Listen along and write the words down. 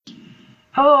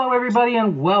Hello, everybody,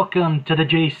 and welcome to the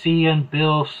JC and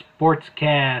Bill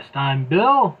Sportscast. I'm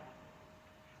Bill.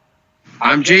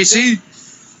 I'm JC.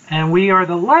 And we are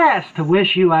the last to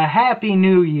wish you a Happy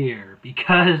New Year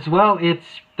because, well, it's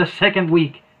the second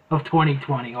week of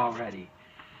 2020 already.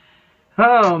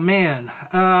 Oh, man.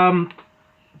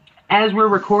 As we're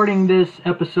recording this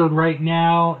episode right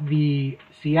now, the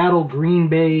Seattle-Green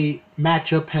Bay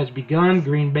matchup has begun.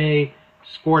 Green Bay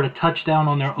scored a touchdown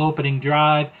on their opening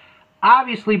drive.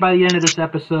 Obviously, by the end of this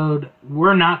episode,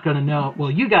 we're not going to know. Well,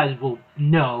 you guys will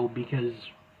know because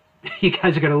you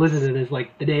guys are going to listen to this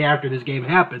like the day after this game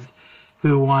happens,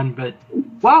 who won. But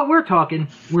while we're talking,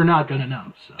 we're not going to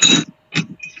know.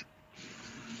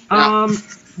 So,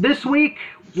 this week,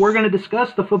 we're going to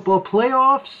discuss the football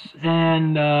playoffs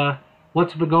and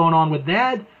what's been going on with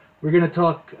that. We're going to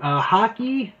talk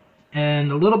hockey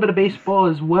and a little bit of baseball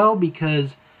as well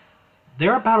because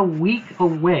they're about a week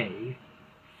away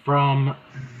from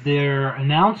their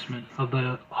announcement of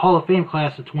the Hall of Fame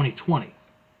class of 2020.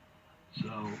 So,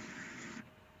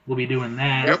 we'll be doing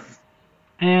that. Yep.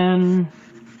 And,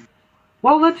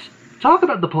 well, let's talk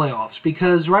about the playoffs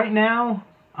because right now,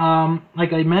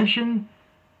 like I mentioned,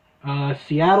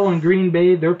 Seattle and Green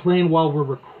Bay, they're playing while we're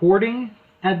recording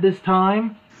at this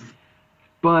time.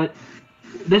 But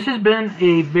this has been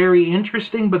a very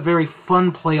interesting but very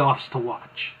fun playoffs to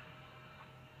watch.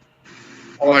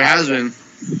 Oh, it has been.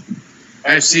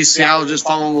 I see Seattle just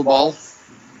following the ball.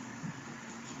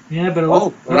 Yeah, but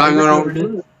we're not going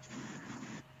to.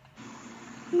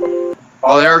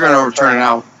 Oh, they're going to overturn it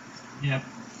out. Yep.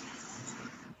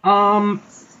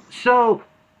 So,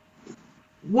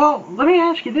 well, let me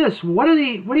ask you this: what do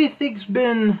you think's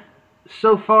been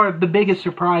so far the biggest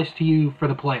surprise to you for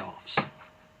the playoffs?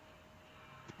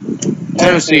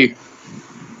 Tennessee.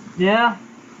 Yeah.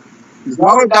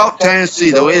 Without a doubt,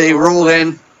 Tennessee. The way they rolled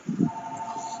in,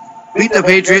 beat the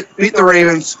Patriots, beat the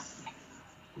Ravens.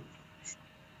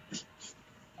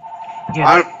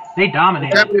 Yeah, they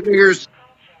dominated. Figures.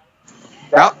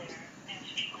 Yep.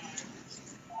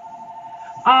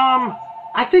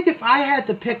 I think if I had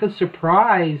to pick a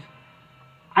surprise,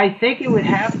 I think it would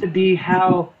have to be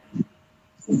how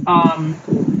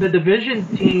the division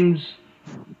teams,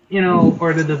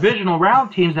 or the divisional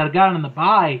round teams that have gotten in the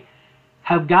bye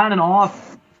have gotten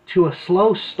off to a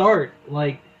slow start.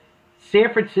 Like,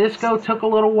 San Francisco took a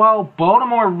little while.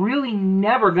 Baltimore really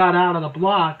never got out of the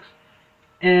blocks.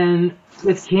 And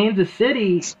with Kansas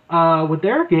City, with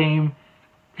their game,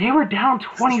 they were down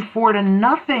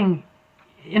 24-0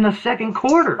 in the second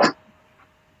quarter.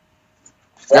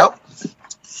 Yep.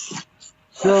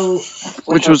 So,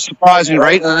 which was surprising,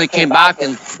 right? And then they came back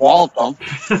and walloped them.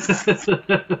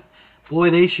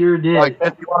 Boy, they sure did. Like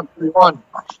 51-31.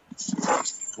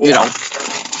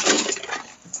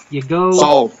 You go.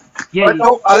 So, yeah.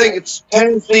 I think it's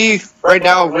Tennessee right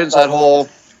now wins the whole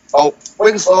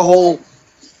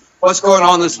what's going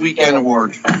on this weekend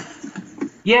award.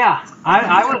 Yeah,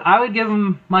 I would give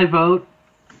them my vote.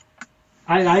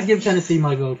 I'd give Tennessee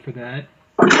my vote for that.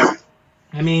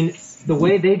 I mean, the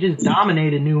way they just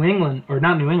dominated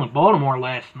Baltimore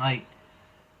last night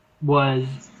was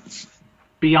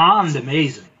beyond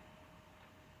amazing.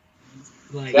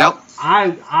 Like, yep.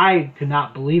 I could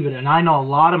not believe it, and I know a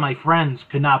lot of my friends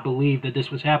could not believe that this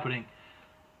was happening.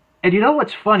 And you know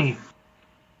what's funny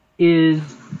is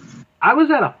I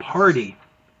was at a party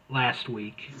last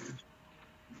week,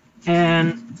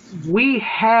 and we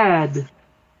had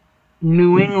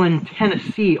New England,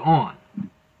 Tennessee on.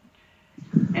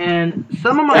 And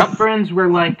some of my friends were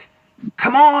like,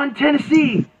 come on,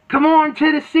 Tennessee! Come on,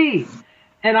 Tennessee!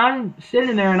 And I'm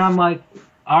sitting there and I'm like,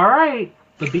 all right,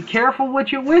 but be careful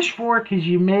what you wish for because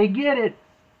you may get it.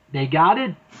 They got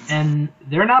it, and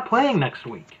they're not playing next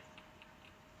week.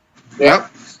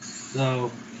 Yep.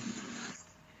 So,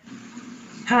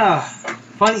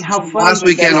 funny. Last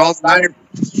weekend, all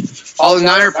the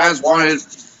Niner fans wanted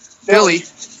Philly.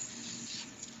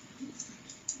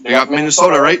 They got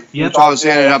Minnesota, right? Yep. Which obviously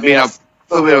ended up being a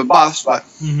little bit of a bust, but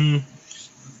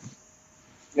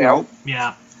Yeah.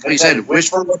 Like you said, wish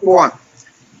for what you want.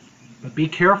 But be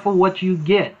careful what you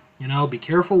get. Be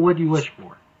careful what you wish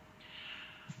for.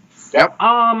 Yep.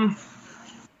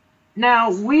 Now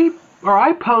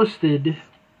I posted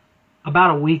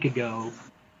about a week ago.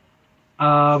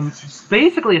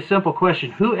 Basically a simple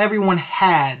question: who everyone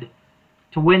had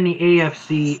to win the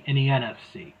AFC and the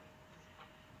NFC.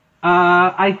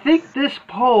 I think this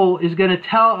poll is going to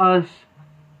tell us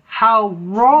how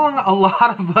wrong a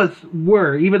lot of us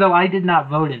were, even though I did not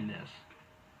vote in this.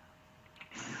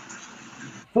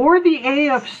 For the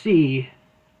AFC,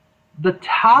 the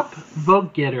top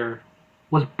vote getter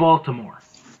was Baltimore.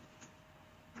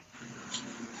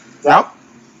 Yep.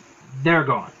 They're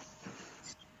gone.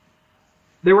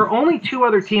 There were only two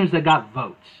other teams that got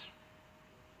votes.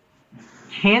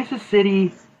 Kansas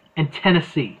City and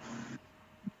Tennessee.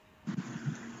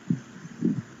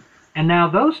 And now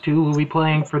those two will be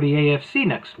playing for the AFC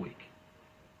next week.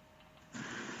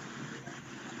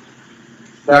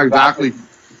 Yeah, exactly.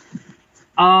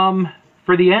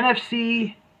 For the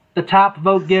NFC, the top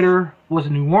vote getter was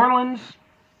New Orleans.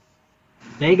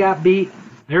 They got beat.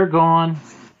 They're gone.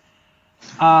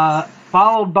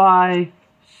 Followed by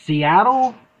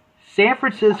Seattle, San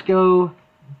Francisco,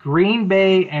 Green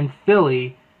Bay, and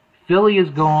Philly. Philly is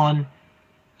gone.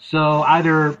 So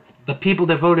either the people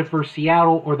that voted for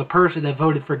Seattle or the person that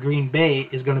voted for Green Bay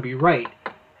is going to be right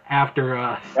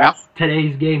after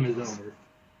today's game is over.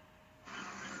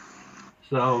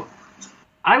 So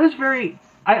I was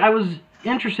I was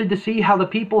interested to see how the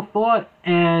people thought,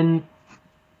 and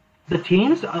the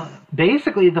teams,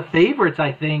 basically the favorites,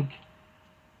 I think,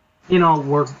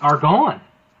 are gone.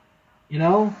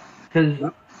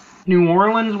 Because New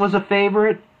Orleans was a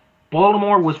favorite.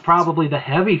 Baltimore was probably the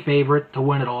heavy favorite to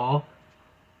win it all.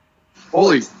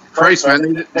 Holy Christ,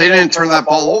 man. They didn't turn that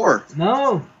ball over.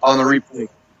 No. On the replay.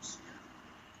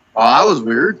 Oh, that was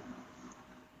weird.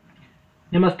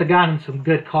 They must have gotten some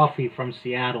good coffee from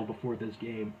Seattle before this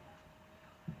game.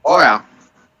 Oh, yeah.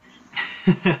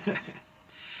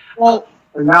 Well,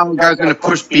 and now the guy's going to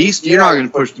push Beast. You're not going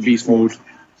to push the Beast mode.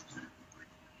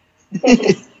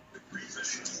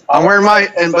 I'm wearing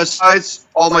and besides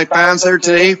all my fans there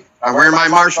today, I'm wearing my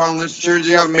Marshall Lynch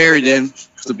jersey I'm married in,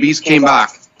 because the Beast came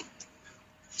back.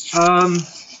 And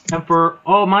for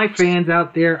all my fans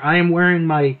out there, I am wearing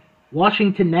my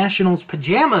Washington Nationals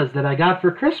pajamas that I got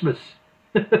for Christmas.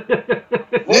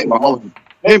 Hey, man,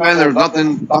 there's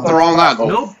nothing wrong with that, though.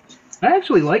 Nope. I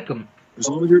actually like them. As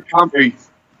long as you're comfy.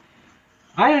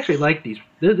 I actually like these.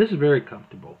 This is very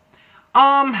comfortable.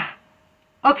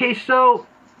 Okay, so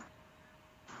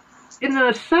in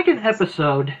the second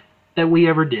episode that we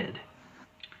ever did,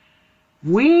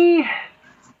 I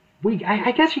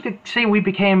guess you could say we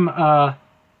became the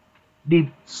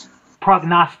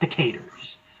prognosticators.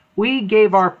 We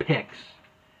gave our picks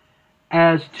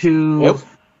as to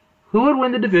who would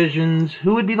win the divisions,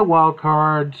 who would be the wild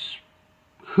cards,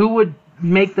 who would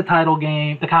make the title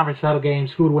game, the conference title games,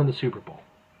 who would win the Super Bowl.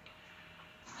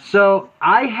 So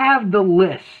I have the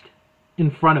list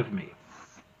in front of me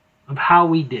of how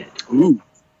we did. Ooh.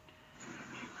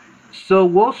 So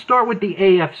we'll start with the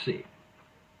AFC.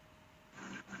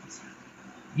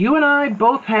 You and I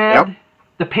both had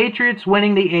the Patriots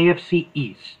winning the AFC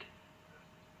East.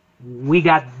 We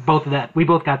got both of that. We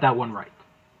both got that one right.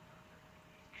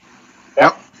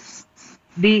 Yep.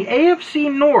 The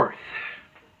AFC North.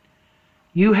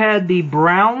 You had the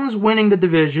Browns winning the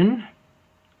division,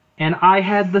 and I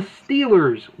had the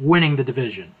Steelers winning the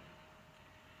division.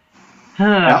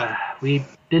 We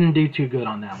didn't do too good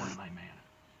on that one, my man.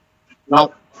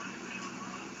 No.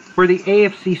 For the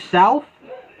AFC South,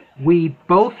 we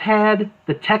both had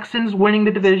the Texans winning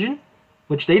the division,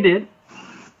 which they did.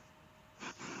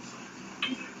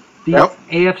 The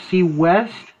AFC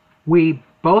West, we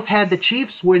both had the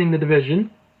Chiefs winning the division,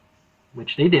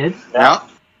 which they did. Yeah.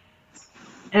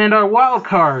 And our wild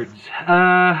cards,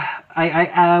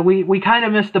 we kind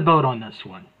of missed the boat on this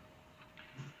one.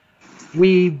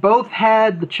 We both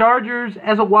had the Chargers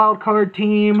as a wild card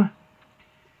team.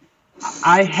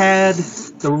 I had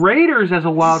the Raiders as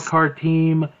a wild card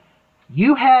team.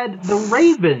 You had the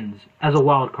Ravens as a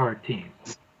wild card team.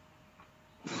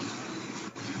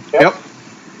 Yep.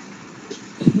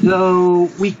 So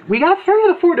we got 3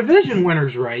 of the 4 division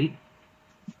winners right.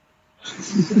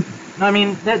 I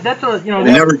mean that's a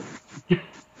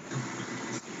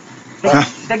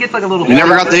that gets like a little. You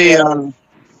never got the.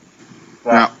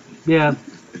 Yeah.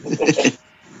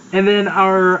 And then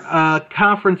our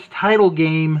conference title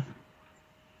game,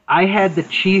 I had the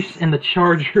Chiefs and the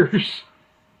Chargers.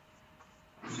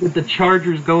 With the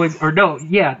Chargers going,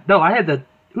 I had the.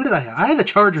 Who did I have? I had the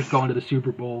Chargers going to the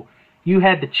Super Bowl. You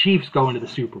had the Chiefs going to the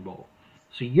Super Bowl.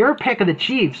 So your pick of the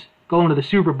Chiefs going to the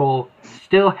Super Bowl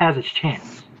still has its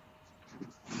chance.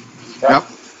 Yep.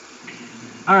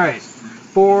 All right.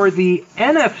 For the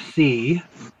NFC,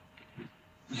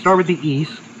 start with the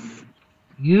East.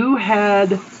 You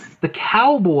had the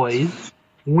Cowboys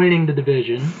winning the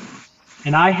division,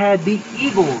 and I had the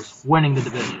Eagles winning the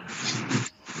division.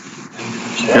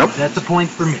 Yep. That's a point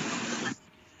for me.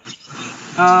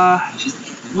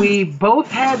 We both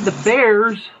had the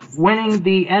Bears winning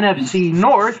the NFC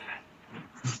North.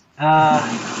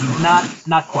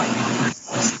 Not quite.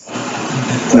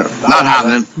 Not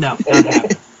happening. No, not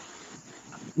happening.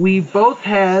 We both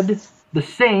had the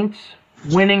Saints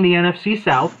winning the NFC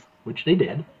South, which they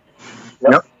did.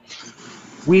 Yep.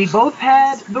 We both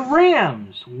had the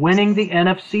Rams winning the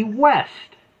NFC West.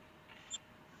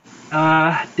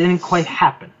 Didn't quite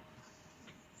happen.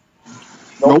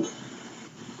 Nope.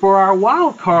 For our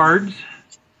wild cards,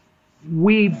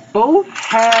 we both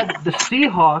had the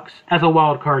Seahawks as a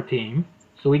wild card team,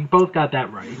 so we both got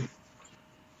that right.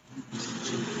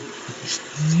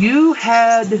 You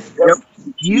had the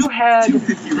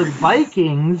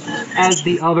Vikings as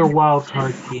the other wild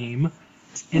card team,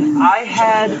 and I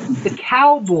had the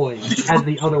Cowboys as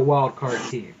the other wild card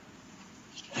team.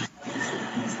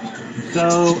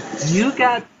 So you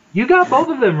got both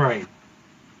of them right.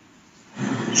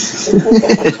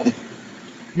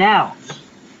 Now,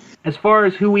 as far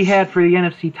as who we had for the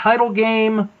NFC title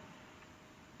game,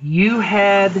 you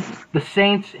had the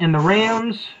Saints and the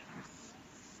Rams,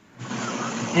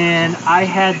 and I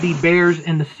had the Bears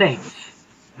and the Saints.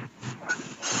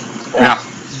 Yeah.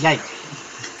 Yikes.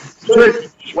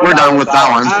 We're done with that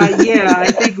one. Yeah,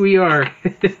 I think we are.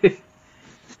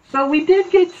 So we did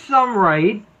get some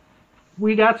right.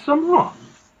 We got some wrong.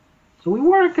 So we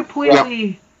weren't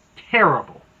completely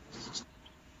terrible.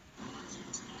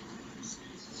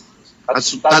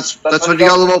 That's what you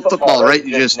got about football, right?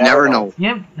 You just never know.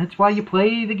 Yep, that's why you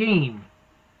play the game.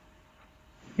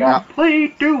 You Yeah. play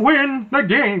to win the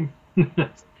game.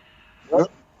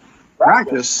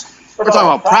 Practice. We're talking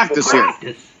about practice here.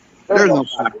 Practice. There's no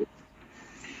practice.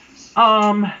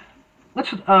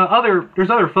 There's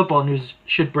other football news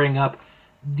should bring up.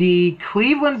 The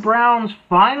Cleveland Browns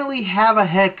finally have a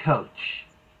head coach.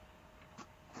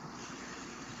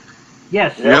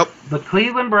 Yes. Yep. The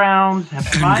Cleveland Browns have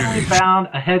finally found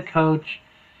a head coach.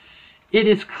 It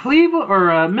is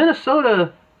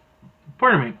Minnesota,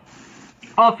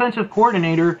 offensive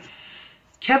coordinator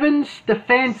Kevin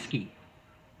Stefanski.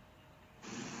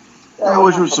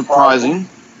 Which was surprising.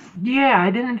 Yeah,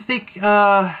 I didn't think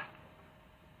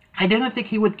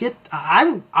he would get.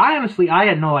 I honestly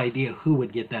had no idea who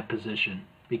would get that position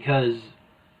because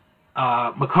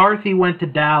McCarthy went to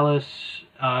Dallas,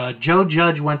 Joe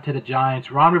Judge went to the Giants,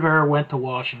 Ron Rivera went to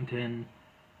Washington.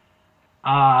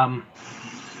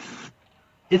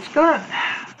 It's gonna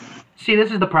see.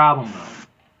 This is the problem though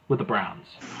with the Browns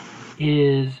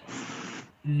is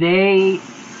they're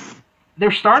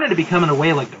starting to become in a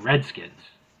way like the Redskins,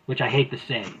 which I hate to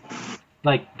say.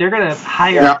 Like, they're going to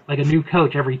hire, like, a new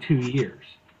coach every 2 years.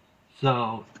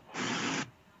 So,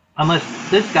 unless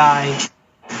this guy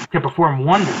can perform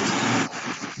wonders,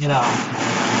 he's not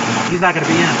going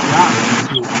to be in the job for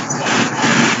too long.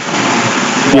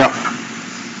 Yeah.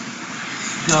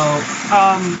 So,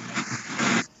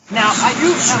 now, I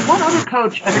do have one other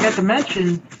coach I forgot to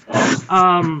mention,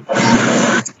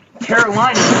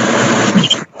 Carolina.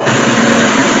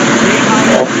 They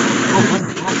hired...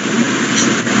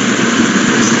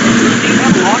 Do you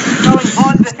have losses going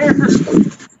on there?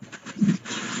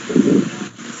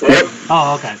 Yep.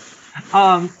 Oh, okay.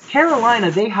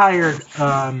 Carolina, they hired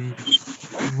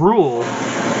Rule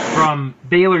from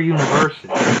Baylor University.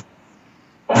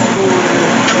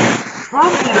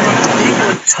 Probably the most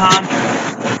ridiculous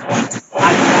contract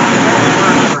I've ever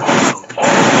heard for a coach.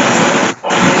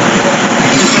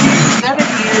 It's a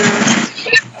 7-year,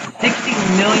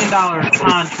 $60 million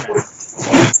contract.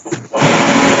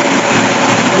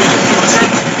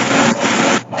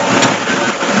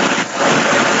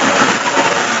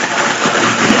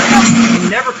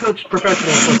 Never coached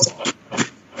professional football.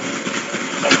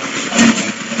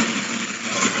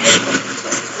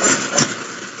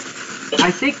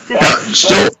 I think this.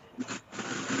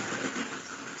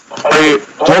 Wait,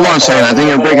 hold on a second. I think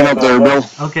you're breaking up there, Bill.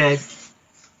 Okay.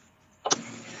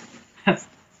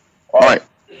 All right,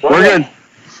 we're good.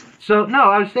 So no,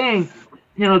 I was saying,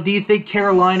 do you think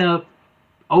Carolina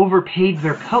overpaid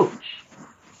their coach?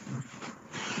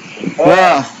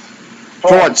 For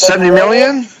what? 70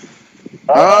 million?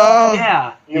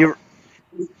 Yeah.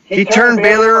 He turned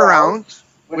Baylor around,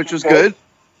 which was good.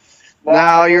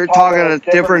 Now you're talking a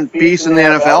different beast in the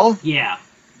NFL. Yeah.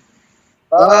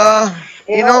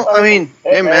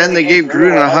 Hey man, they gave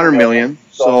Gruden $100 million,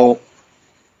 so.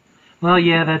 Well,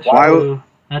 yeah, that's true.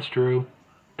 That's true.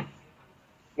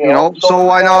 So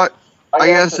why not? I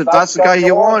guess if that's the guy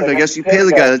you want, I guess you pay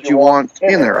the guy that you want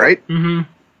in there, right? Mm-hmm.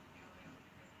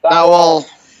 Now,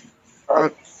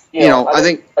 I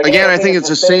think it's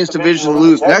the Saints division to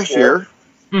lose next year.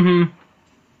 Mm-hmm.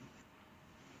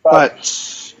 But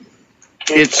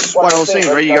it's what I was saying,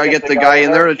 right? You got to get the guy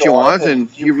in there that you want, and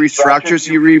he restructures,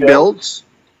 he rebuilds.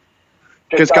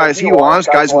 Because guys he wants,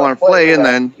 guys who want to play, and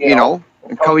then, in a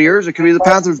couple of years, it could be the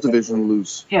Panthers division to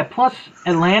lose. Yeah, plus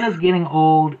Atlanta's getting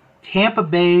old, Tampa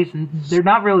Bay's, and they're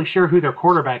not really sure who their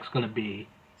quarterback's going to be.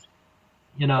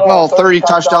 You know, well, 30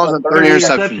 touchdowns and 30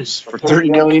 interceptions for $30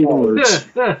 million.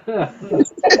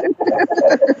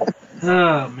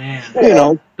 Oh man, You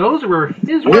know, those were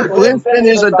his words. Winston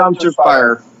is a dumpster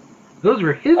fire. Those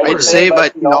were his words. I'd say,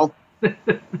 but you know,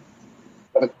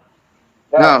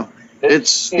 no,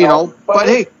 it's you know, but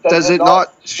hey, does it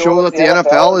not show that the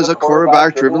NFL is a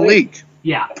quarterback-driven league?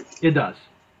 Yeah, it does.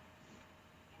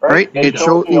 Right? It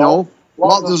showed, you know,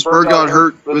 Roethlisberger got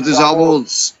hurt with his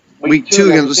elbows week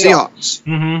 2 against the Seahawks.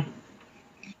 Mm-hmm.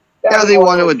 Yeah, they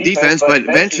won it with defense, but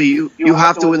eventually you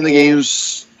have to win the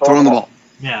games throwing the ball.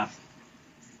 Yeah.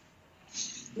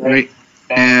 Right?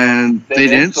 And they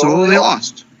didn't, so they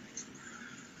lost.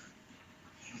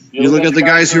 You look at the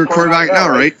guys who are quarterback now,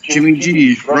 right? Jimmy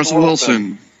G, Russell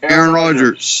Wilson, Aaron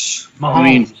Rodgers.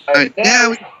 Mahomes.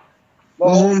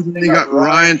 Mahomes, they got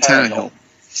Ryan Tannehill.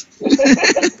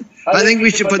 I think we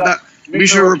should put that. We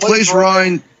should replace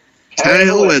Ryan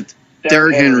Tannehill with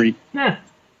Derrick Henry. I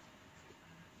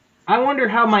wonder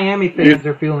how Miami fans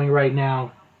are feeling right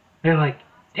now. They're like,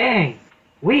 dang,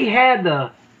 we had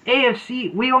the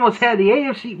AFC. We almost had the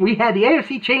AFC. We had the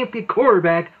AFC champion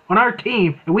quarterback on our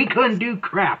team, and we couldn't do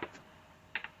crap.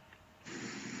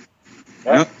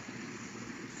 Yep.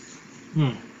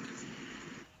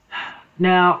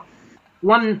 Now,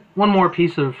 one more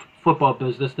piece of football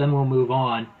business, then we'll move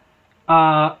on.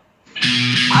 I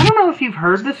don't know if you've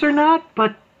heard this or not,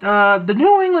 but the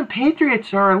New England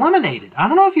Patriots are eliminated. I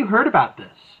don't know if you heard about this.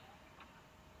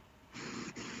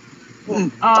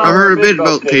 I've heard a bit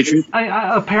about the Patriots.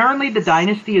 Apparently, the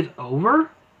dynasty is over.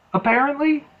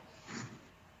 Apparently.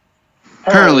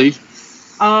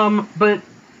 But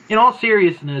in all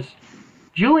seriousness,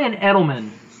 Julian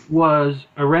Edelman was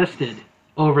arrested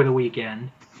over the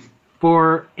weekend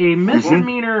for a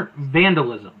misdemeanor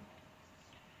vandalism.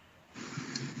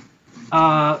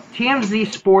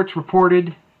 TMZ Sports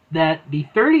reported that the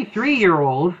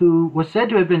 33-year-old, who was said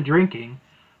to have been drinking,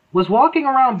 was walking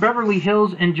around Beverly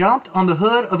Hills and jumped on the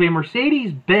hood of a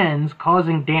Mercedes-Benz,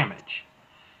 causing damage.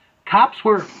 Cops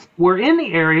were in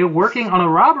the area working on a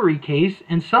robbery case,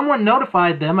 and someone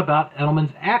notified them about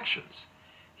Edelman's actions.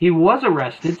 He was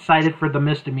arrested, cited for the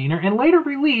misdemeanor, and later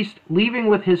released, leaving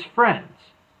with his friends.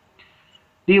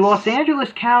 The Los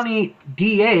Angeles County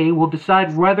DA will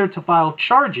decide whether to file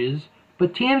charges,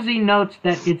 but TMZ notes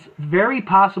that it's very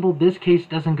possible this case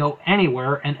doesn't go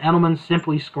anywhere and Edelman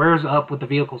simply squares up with the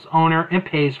vehicle's owner and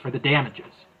pays for the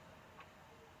damages.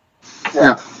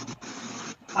 Yeah.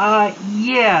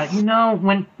 Yeah, you know,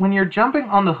 when you're jumping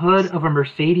on the hood of a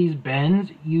Mercedes-Benz,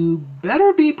 you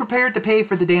better be prepared to pay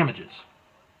for the damages.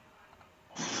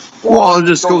 Well, it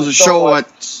just goes to show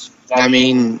what, I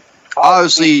mean,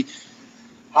 obviously,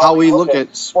 how we look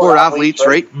at sport athletes,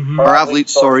 right? Or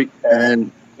athletes, sorry,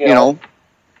 and, you know,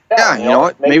 yeah, you know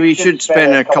what? Maybe he should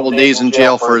spend a couple days in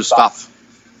jail for his stuff.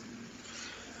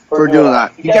 For doing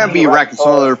that. You can't be wrecking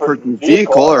some other person's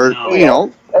vehicle, or, you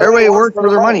know, everybody works for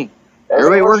their money.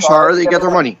 Everybody works hard, they get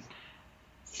their money.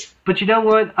 But you know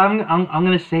what? I'm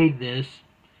going to say this.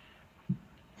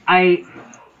 I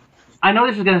know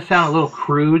this is going to sound a little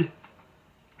crude,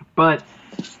 but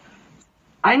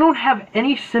I don't have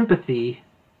any sympathy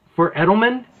for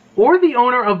Edelman or the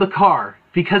owner of the car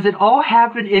because it all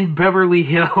happened in Beverly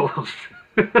Hills.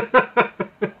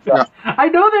 Yeah. I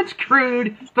know that's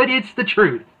crude, but it's the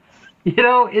truth. You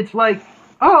know, it's like,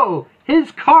 oh,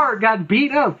 his car got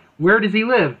beat up. Where does he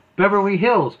live? Beverly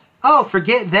Hills. Oh,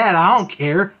 forget that. I don't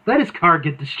care. Let his car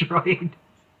get destroyed.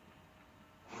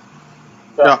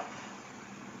 Yeah.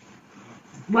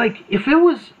 Like if it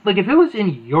was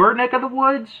in your neck of the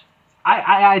woods,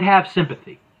 I'd have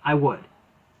sympathy. I would.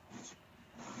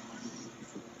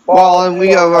 Well, and we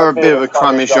have our bit of a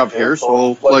crime issue up here,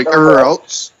 so like everywhere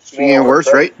else, it's getting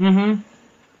worse, right? Mm-hmm.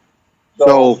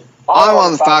 So I'm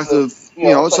on the fact of, you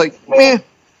know, it's like, meh.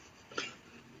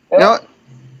 You know what?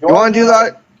 You want to do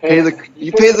that?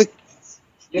 You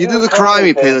do the crime,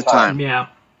 you pay the time. Yeah.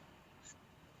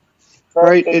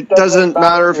 Right? It doesn't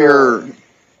matter if you're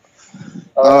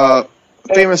a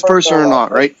famous person or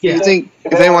not, right? Yeah. You think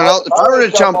if anyone else, if I were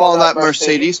to jump on that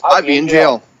Mercedes, I'd be in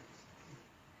jail.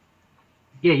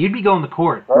 Yeah, you'd be going to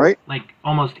court, right? Like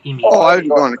almost immediately. Oh, I'd be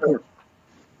going to court.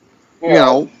 You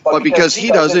know, but because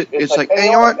he does it, it's like, hey,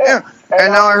 you know what? Yeah.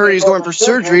 And now I heard he's going for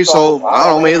surgery, so I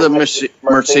don't know, maybe the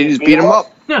Mercedes beat him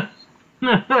up. Right?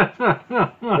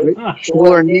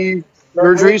 Shoulder and knee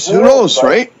surgeries, who knows,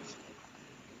 right?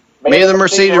 Maybe the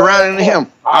Mercedes ran into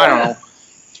him. I don't know.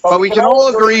 But we can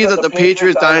all agree that the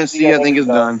Patriots dynasty, I think, is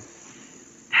done.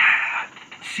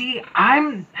 See,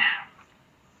 I'm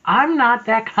not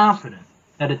that confident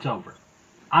that it's over.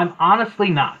 I'm honestly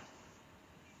not.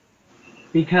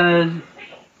 because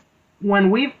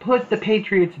when we've put the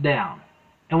Patriots down,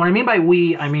 and when I mean by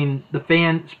we, I mean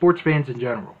the sports fans in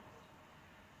general,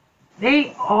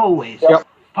 they always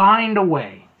find a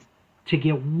way to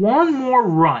get one more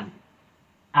run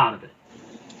out of it.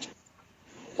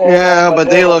 Yeah, but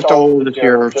they looked old this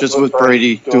year, just with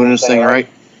Brady doing his thing, right?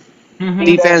 Mm-hmm.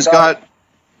 Defense got,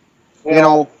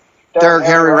 Derrick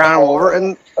Henry ran him over,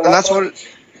 and that's what,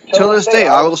 till this day,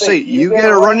 I will say, you get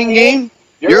a running game,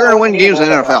 you're going to win games in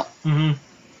the NFL. Mm-hmm.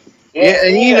 Yeah,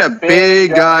 and you need a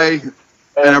big guy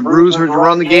and a bruiser to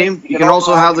run the game. You can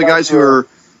also have the guys who are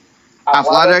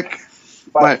athletic,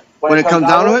 but when it comes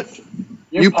down to it,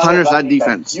 you punish that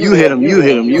defense. You hit him, you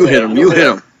hit him, you hit him, you hit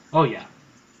him. Oh, yeah.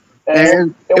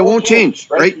 And it won't change,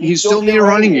 right? You still need a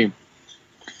running game.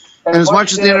 And as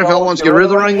much as the NFL wants to get rid of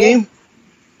the running game,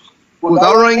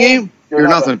 without a running game, you're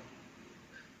nothing.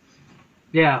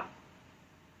 Yeah.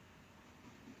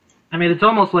 I mean, it's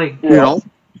almost like,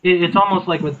 it's almost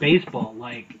like with baseball.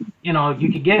 Like,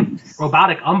 you could get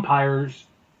robot umpires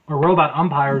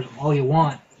all you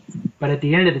want, but at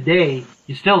the end of the day,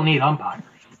 you still need umpires.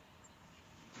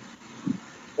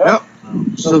 Yep.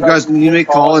 So guys need to make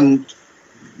call, and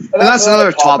that's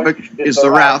another topic, is the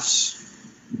refs.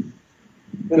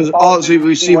 Because obviously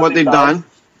we see what they've done.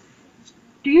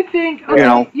 Do you think,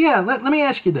 let me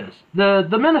ask you this.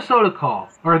 The Minnesota call,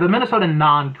 or the Minnesota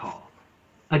non-call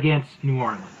against New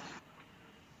Orleans,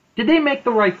 did they make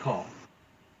the right call?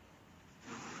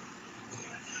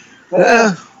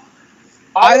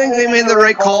 I think they made the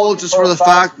right call just for the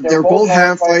fact that they're both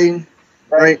hand fighting,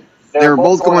 right? They're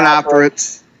both going after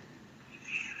it.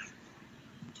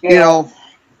 But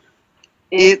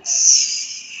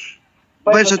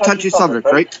it's a touchy subject,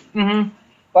 right? Mm-hmm.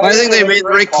 But I think they made the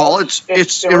right call.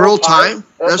 It's in real time.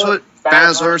 That's what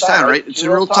fans understand, right? It's in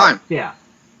real time. Yeah.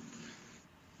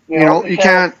 You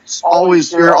can't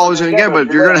always, you're always going to get, but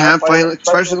if you're going to hand fight,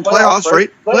 especially in the playoffs, right?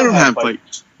 Let them hand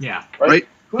fight. Yeah. Right?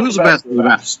 Who's the best of the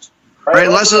best? Right?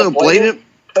 Unless it's a blatant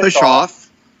push off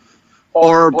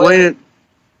or blatant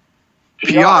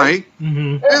PI,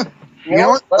 Mm-hmm. yeah, you know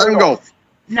what? Let him go.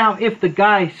 Now, if the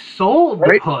guy sold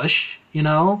the push,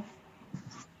 Yep.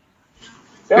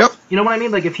 You know what I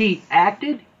mean? Like, if he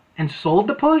acted and sold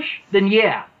the push, then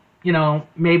yeah,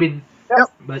 maybe.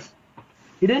 Yep. But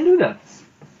he didn't do that.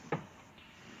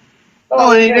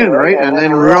 Oh, he did, right? And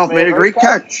then Rudolph made a great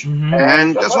catch. Mm-hmm.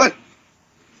 And guess what?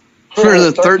 For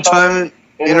the third time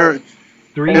in a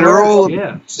row,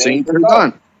 same thing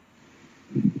done.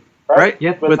 Right?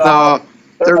 Yep. With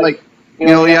they're like, you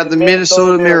had the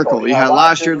Minnesota Miracle. You had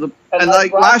last year,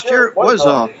 last year was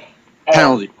a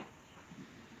penalty.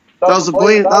 That was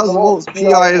the most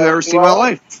PI I've ever seen in my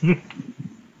life.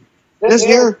 This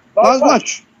year, not as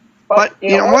much. But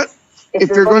you know what? If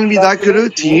you're going to be that good of a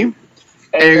team,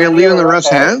 and you're going to leave it in the refs'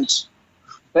 hands,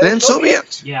 then so be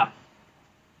it. Yeah.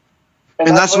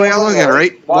 And that's the way I look at it,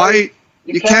 right? Why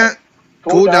you can't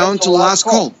go down to the last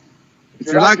call. If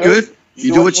you're not good,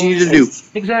 you do what you need to do.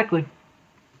 Exactly.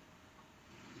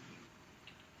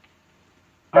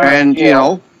 And,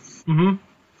 Mm-hmm.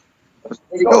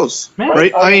 it goes,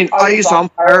 right? I mean, I used to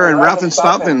umpire and ref and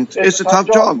stuff, and it's a tough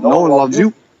job. No one loves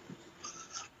you.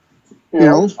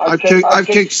 I've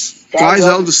kicked guys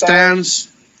out of the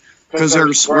stands because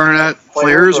they're swearing at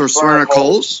players or swearing at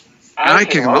calls, and I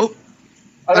kick them out.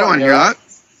 I don't want to hear that.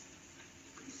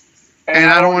 And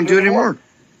I don't want to do it anymore.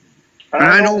 And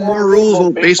I know more rules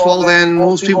about baseball than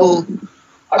most people.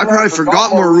 I probably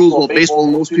forgot more rules about baseball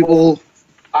than most people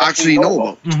actually know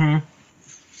about. Mm-hmm.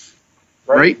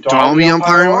 Right? Do I want to be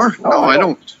umpiring more? No, I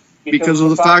don't. Because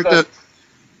of the fact that,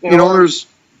 when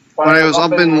I was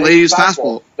up in ladies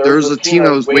fastball, there was a team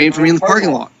that was waiting for me in the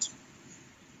parking lot.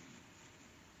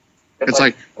 It's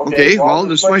like, okay, well,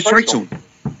 this is my strike zone.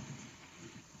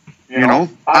 I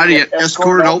had to get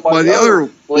escorted out by the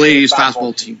other ladies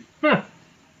fastball team. Huh.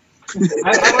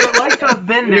 I would have liked to have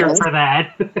been there for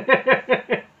that.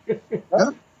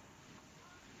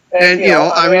 And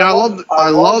I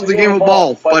love the game of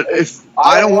ball, but if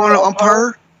I don't want to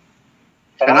umpire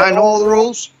and I know all the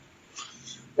rules,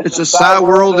 it's a sad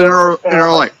world in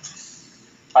our life.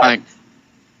 I think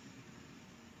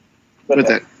with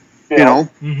it,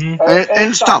 Mm-hmm. and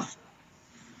it's tough.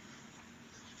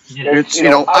 It's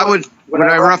would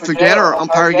I ref again or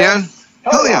umpire again?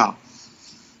 Hell yeah,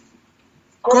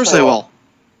 of course I will.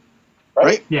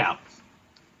 Right? Yeah.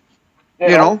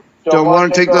 Do I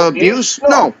want to take the abuse?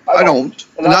 No, I don't.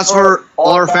 And that's for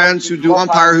all our fans who do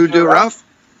umpire, who do ref.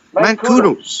 Man,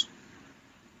 kudos.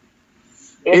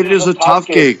 It is a tough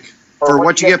gig for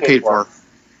what you get paid for.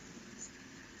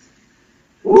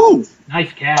 Woo!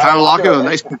 Nice catch. Tyler Lockett,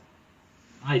 nice.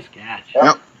 Nice catch.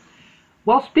 Yep.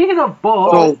 Well, speaking of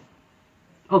ball,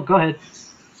 go ahead.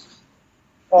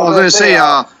 I was going to say,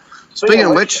 speaking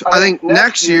of which, I think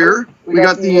next year we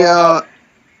got the,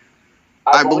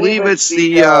 I believe it's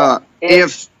the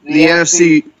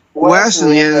NFC West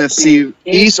and the NFC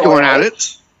East going at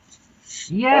it.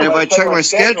 Yeah. And if I check my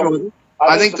schedule,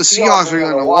 I think the Seahawks are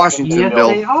going to Washington, yes, Bill.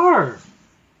 They are.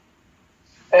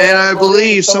 And I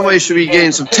believe somebody should be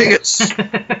getting some tickets.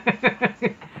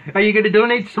 Are you going to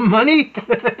donate some money?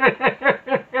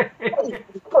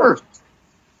 Sure.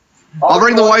 I'll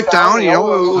bring the wife down,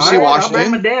 we'll see Washington. I'll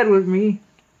bring my dad with me.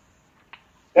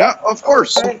 Yeah, of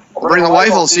course. I'll bring the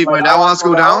wife, I'll see if my dad wants to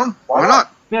go down. Why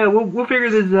not? Yeah, we'll figure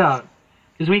this out.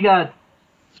 Because we got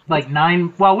like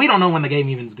 9, well, we don't know when the game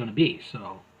even is going to be,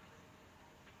 so.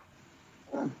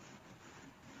 I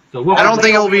don't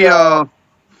think it'll be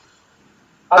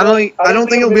I don't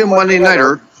think it'll be a Monday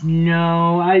nighter.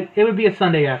 No, it would be a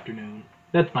Sunday afternoon.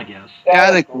 That's my guess. Yeah,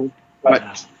 I think so.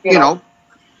 But, depending on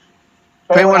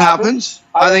what happens,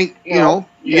 I think, you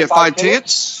get 5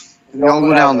 tickets, and I'll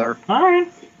go down there. All right.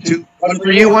 2, one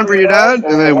for you, one for your dad,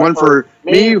 and then one for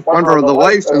me, one for the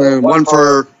wife, and then one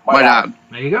for my dad.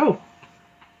 There you go.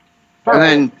 And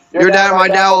then your dad and my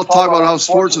dad will talk about how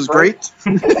sports is great.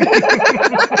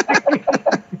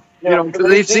 Because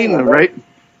they've seen them, right?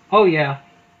 Oh, yeah.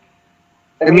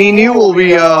 And me and you will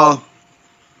be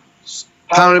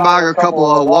pounding back a couple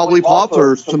of wobbly pops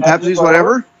or some Pepsis,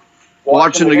 whatever,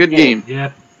 watching a good game.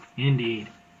 Yep, indeed.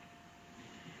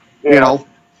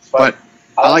 But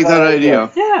I like that idea.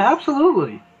 Yeah,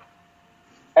 absolutely.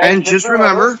 And just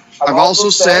remember, I've also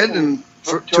said, and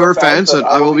to her fans, that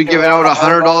I will be giving out a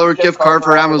 $100 gift card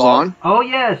for Amazon. Oh,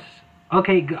 yes.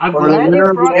 Okay, I'm For the glad winner you of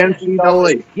the brought that.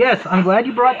 NCAA. Yes, I'm glad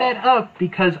you brought that up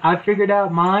because I figured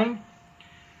out mine.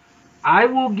 I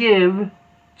will give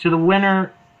to the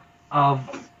winner of,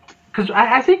 because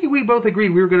I think we both agreed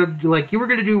we were gonna do, you were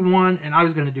gonna do one and I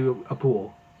was gonna do a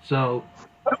pool. So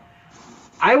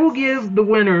I will give the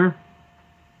winner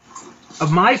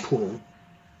of my pool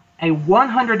a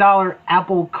 $100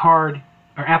 Apple card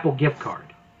or Apple gift card.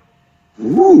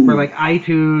 Ooh. For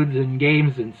iTunes and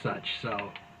games and such.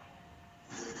 So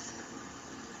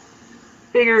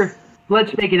figure,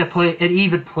 let's make it an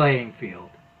even playing field.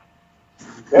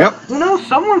 Yep. Who knows?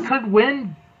 Someone could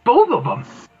win both of them.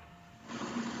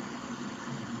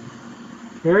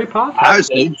 Very possible. I would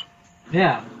say.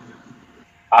 Yeah.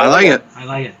 I like it. I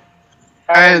like it.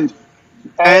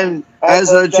 And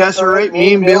as a gesture, right,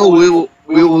 me and Bill, we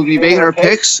will be making our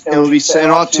picks and we'll be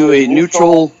sent off to a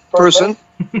neutral person.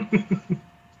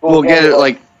 We'll get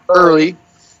it early.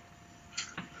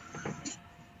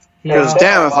 Because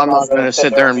damn if I'm not going to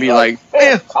sit there and be I'm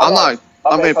going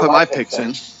to put my picks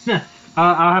in.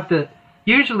 I'll have to.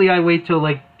 Usually I wait till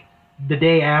the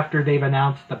day after they've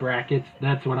announced the brackets.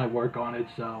 That's when I work on it.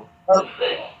 So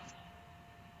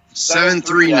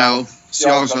 7-3 now.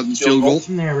 Seahawks on the field goal.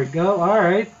 There we go. All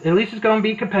right. At least it's going to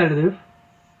be competitive.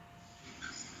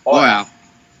 Oh yeah.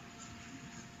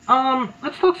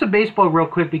 Let's talk some baseball real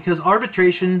quick because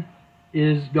arbitration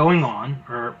is going on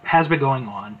or has been going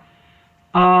on.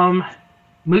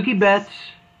 Mookie Betts,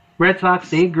 Red Sox,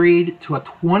 they agreed to a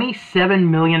 $27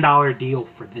 million deal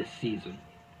for this season.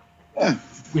 Yeah.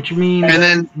 Which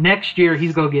means next year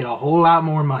he's going to get a whole lot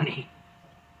more money.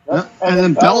 Yeah. And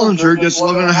then Bellinger gets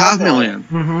 $11.5 million.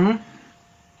 Mm-hmm.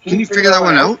 Can you figure that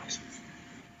one out?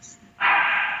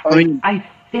 I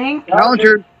think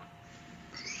Bellinger.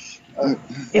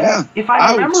 If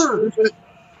I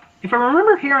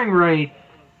remember hearing right,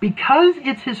 because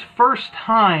it's his first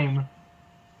time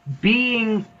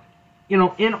being,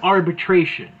 in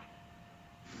arbitration.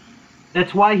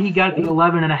 That's why he got the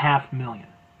 $11.5 million.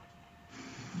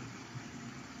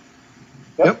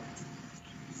 Yep.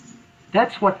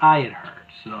 That's what I had heard.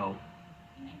 So.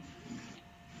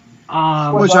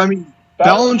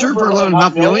 Bellinger for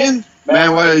 $11.5 million?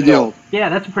 Man, what a deal. Yeah,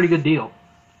 that's a pretty good deal.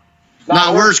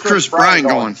 Now, where's Chris Bryant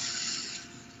going?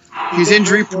 He's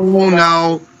injury prone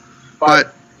now,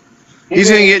 but he's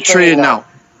going to get traded now.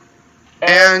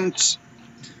 And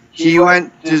he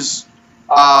went, his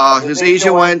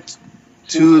agent went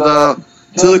to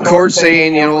the court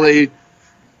saying,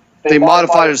 they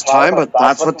modified his time, but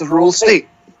that's what the rules state.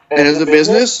 And as a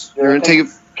business, they're going to take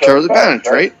care of the advantage,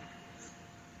 right?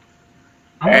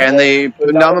 And they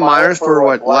put down the minors for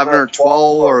 11 or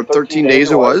 12 or 13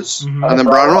 days it was, and then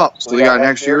brought them up. So they got an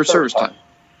extra year of service time.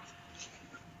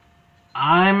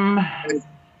 I'm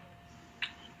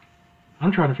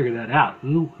trying to figure that out.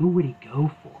 Who would he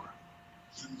go for?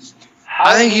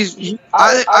 I think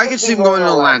I could see him going to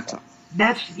Atlanta.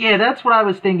 That's what I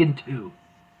was thinking too.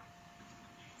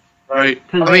 Right.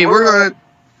 I mean, we're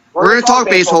we're going to talk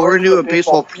baseball. We're going to do a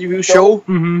baseball preview show,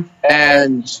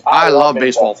 and I love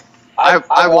baseball.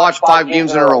 I watched 5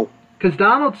 games in a row. Because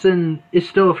Donaldson is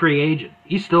still a free agent.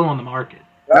 He's still on the market.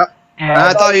 Yeah. And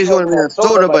I thought he was going to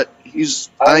Minnesota, but I think he's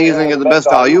going to get the best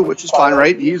value, which is fine,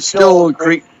 right? He's still a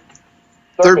great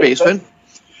third baseman.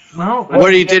 Well,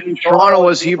 What he did in Toronto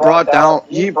was he brought out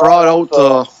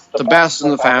the best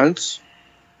in the fans.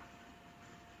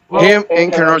 Him,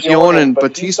 Encarnacion, and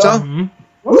Batista.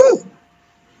 Woo!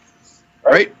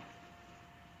 Right?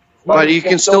 But you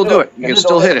can still do it. You can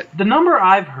still hit it. The number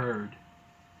I've heard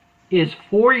is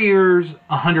 4 years,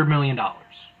 $100 million.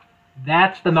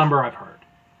 That's the number I've heard.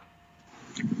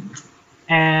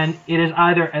 And it is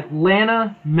either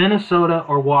Atlanta, Minnesota,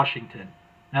 or Washington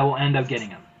that will end up getting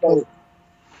him.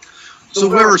 So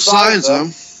whoever signs him,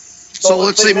 so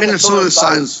let's say Minnesota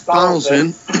signs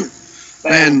Donaldson,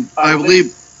 then I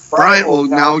believe Bryant will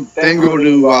now then go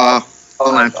to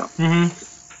Atlanta.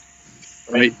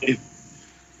 Right? If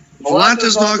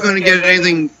Atlanta's not going to get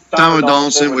anything done with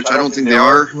Donaldson, which I don't think they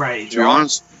are, Right. to be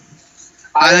honest,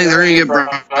 I think they're going to get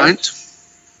Bryant.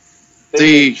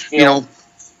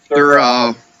 They're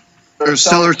a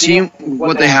stellar team.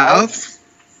 What they have,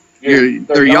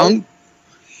 they're young,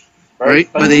 right?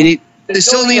 But they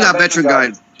still need that veteran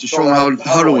guy to show them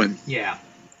how to win. Yeah.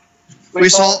 We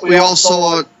all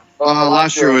saw it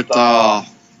last year with can't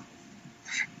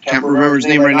remember his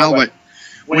name right now, but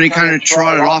when he kind of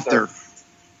trotted off there,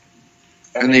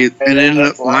 and Atlanta ended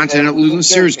up losing the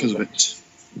series because of it.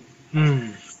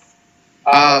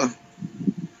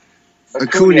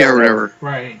 Acuna or whatever.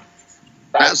 Right.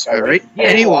 That's guy, right? Yeah.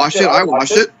 And he watched it. I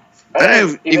watched it.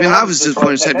 And even I was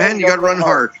disappointed. Said, "Man, you got to run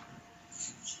hard."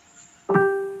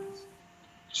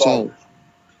 So,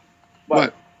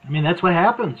 what? I mean, that's what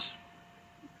happens.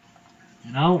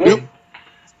 You know? Yep.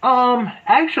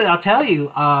 Actually, I'll tell you,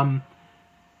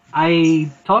 I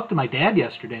talked to my dad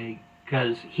yesterday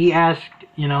because he asked,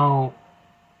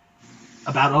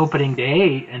 about opening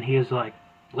day, and he was like,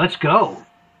 let's go.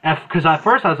 Because at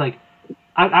first I was like,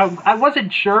 I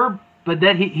wasn't sure, but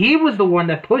then he was the one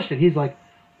that pushed it. He's like,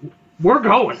 we're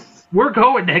going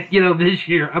this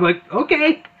year. I'm like,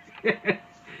 okay.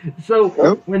 So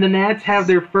when the Nats have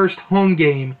their first home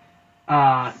game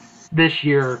this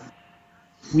year,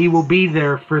 we will be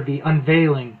there for the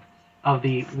unveiling of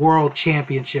the World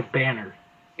Championship banner.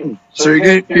 So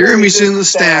you're gonna be sitting in the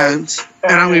stands,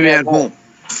 and I'm gonna be at home.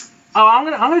 Oh, I'm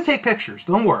gonna take pictures.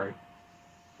 Don't worry.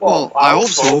 Well, I hope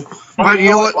so. But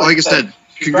you know what? Like I said,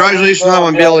 congratulations on that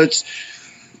one, Bill.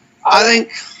 I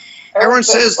think everyone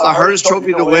says the hardest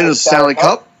trophy to win is the Stanley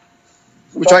Cup,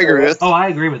 which I agree with. Oh, I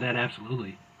agree with that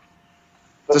absolutely.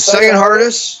 The second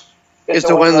hardest is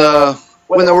to win the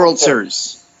World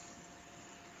Series.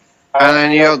 And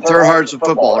then you have the third hardest of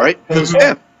football, right? Because,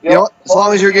 as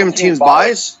long as you're giving teams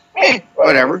buys,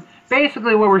 whatever.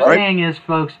 Basically, what we're saying is,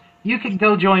 folks, you can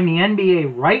go join the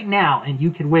NBA right now, and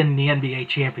you can win the NBA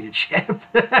championship.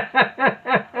 Pretty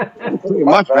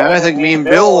much, man. I think me and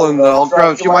Bill and I'll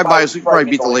grab a few of my buys. We could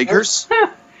probably beat the Lakers.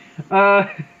 I'd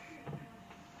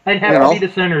have to be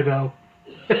the center, though.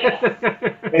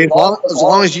 as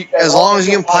long as you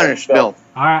can punish Bill.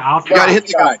 All right, I'll try. You got to hit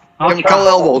the guy. Give him a couple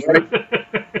elbows, right?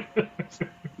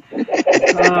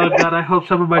 Oh God, I hope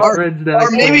some of my friends that.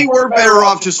 Or maybe we're better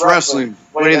off just wrestling.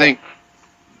 What do you think?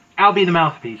 I'll be the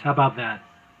mouthpiece. How about that?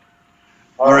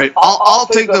 All right, I'll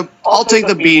take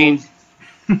the beating.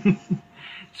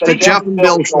 The Jeff and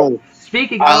Bill show.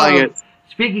 Speaking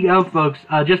of, folks,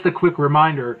 just a quick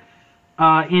reminder.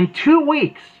 In 2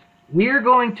 weeks, we're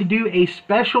going to do a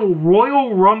special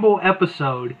Royal Rumble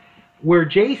episode where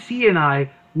JC and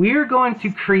we're going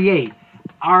to create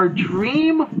our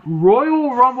dream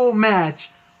Royal Rumble match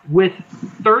with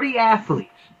 30 athletes.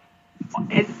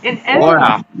 And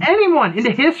anyone in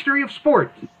the history of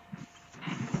sports.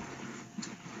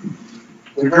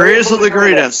 The greatest of the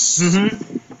greatest.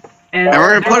 Mm-hmm. And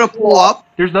we're going to put a poll up.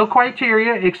 There's no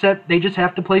criteria except they just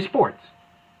have to play sports.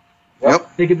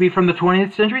 Yep. They could be from the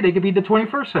 20th century. They could be the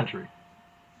 21st century.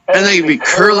 And they could be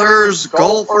curlers,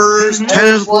 golfers,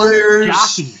 tennis players.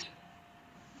 Jockeys.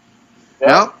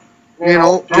 Yep.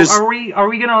 Are we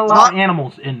going to allow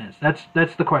animals in this?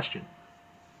 That's the question.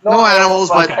 No animals,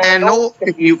 but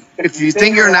if you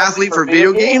think you're an athlete for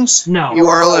video games, no, you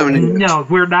are eliminated. No,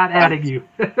 we're not adding you.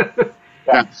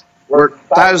 Yeah.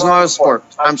 That is not a sport.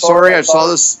 I'm sorry, I saw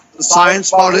the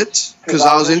science about it because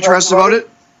I was interested about it.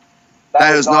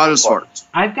 That is not a sport.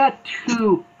 I've got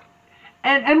two,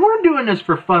 and we're doing this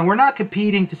for fun. We're not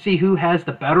competing to see who has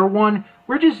the better one.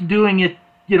 We're just doing it,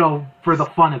 for the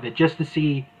fun of it, just to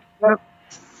see. Yep.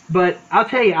 But I'll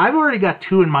tell you, I've already got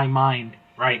two in my mind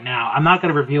right now. I'm not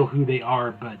going to reveal who they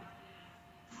are, but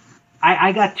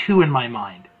I got two in my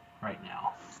mind right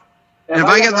now. And if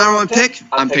I get the number one pick,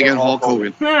 I'm picking Hulk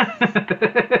Hogan.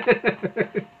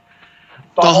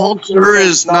 The Hulkster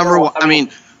is number one. I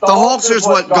mean, the Hulkster is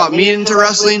what got me into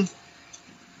wrestling.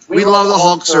 We love the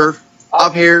Hulkster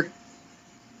up here.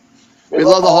 We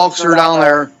love the Hulkster down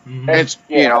there. Mm-hmm. It's,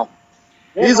 you know,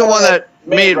 he's the one that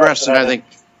made wrestling, I think.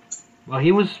 Well,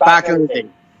 he was back in the day.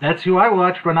 That's who I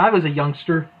watched when I was a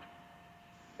youngster.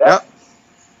 Yep.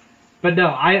 But no,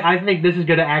 I think this is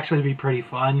going to actually be pretty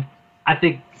fun. I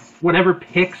think whatever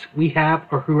picks we have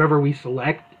or whoever we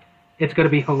select, it's going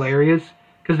to be hilarious.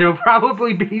 Because there will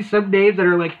probably be some names that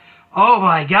are like, oh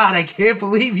my God, I can't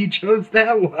believe you chose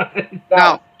that one.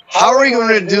 Now, how are we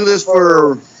going to do this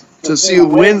to see who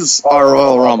wins our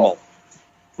Royal Rumble?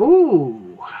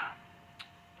 Ooh.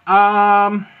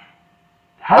 I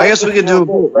guess we could do a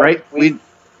vote, right? We'll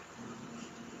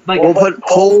put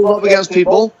polls up against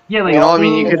people. Yeah, like, you know, I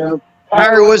mean, you can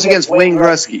Tiger Woods against Wayne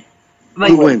Gretzky.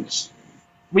 Who wins?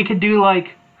 We could do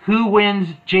like who wins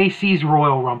JC's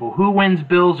Royal Rumble, who wins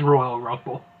Bill's Royal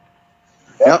Rumble.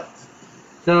 Yep.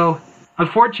 So,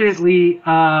 unfortunately,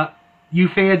 you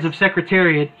fans of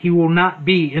Secretariat, he will not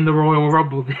be in the Royal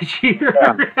Rumble this year.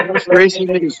 Yeah. Racing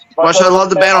news. Much I love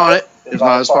the bet on it, it's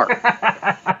not as far.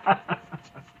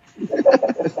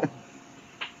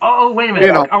 Oh, wait a minute.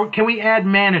 You know. Can we add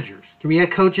managers? Can we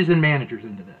add coaches and managers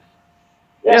into this?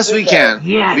 Yes, we can.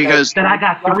 Yeah, because then I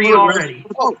got three already.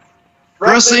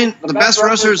 Wrestling, the best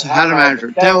wrestlers had a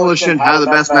manager. Demolition had the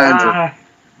best manager.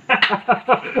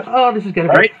 Oh, this is going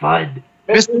to be fun.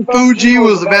 Mr. Fuji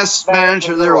was the best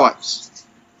manager there was.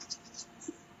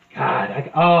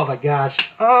 God, oh my gosh.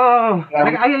 Oh,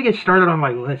 I got to get started on my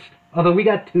list. Although we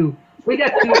got two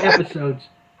episodes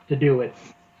to do it.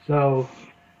 So,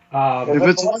 if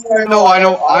it's one thing I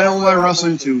know my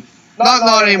wrestling too.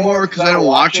 Not anymore because I don't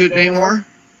watch it anymore.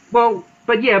 Well,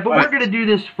 but we're going to do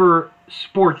this for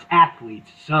sports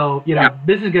athletes. So,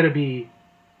 this is going to be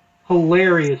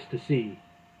hilarious to see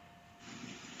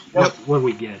what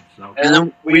we get. So, and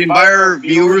then we invite our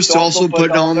viewers to also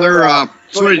put on their,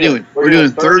 so what are you doing? We're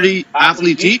doing 30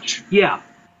 athletes each. Yeah.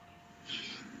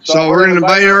 So we're going to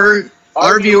invite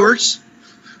our viewers.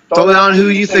 Tell down who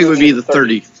you think would be the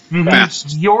 30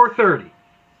 best. Your 30.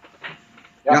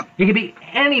 Yeah. It could be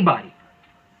anybody.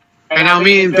 And now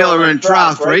me and Bill are in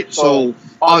draft, right? So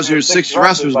obviously there's 60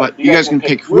 wrestlers, but you guys can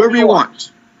pick whoever you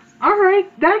want. All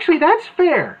right. Actually, that's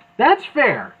fair. That's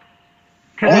fair.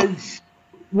 Because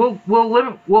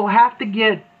we'll have to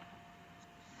get.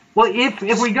 Well,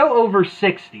 if we go over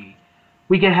 60,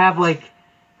 we can have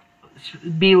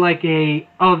be like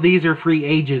these are free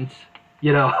agents,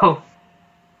 Yeah.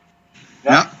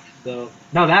 So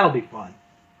no, that'll be fun.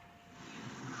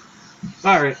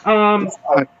 All right.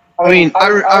 I mean, I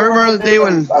remember the day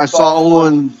when I saw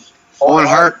Owen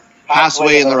Hart pass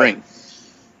away in the ring.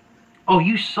 Oh,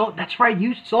 you saw? That's right.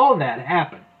 You saw that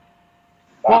happen.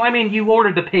 Well, I mean, you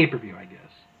ordered the pay-per-view, I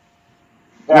guess.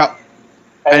 Yeah.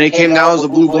 And he came down as a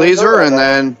blue blazer, and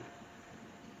then,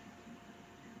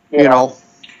 You know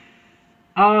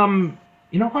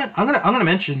what? I'm gonna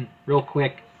mention real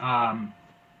quick.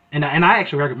 And I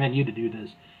actually recommend you to do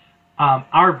this.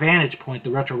 Our Vantage Point, the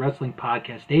Retro Wrestling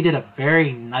Podcast, they did a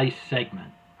very nice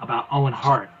segment about Owen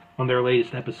Hart on their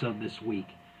latest episode this week.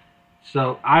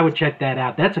 So I would check that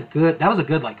out. That was a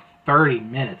good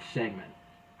 30-minute segment.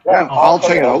 Yeah, I'll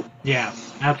check it out. Yeah,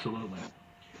 absolutely.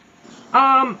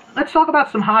 Let's talk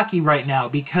about some hockey right now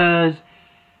because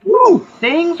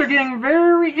things are getting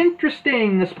very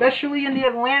interesting, especially in the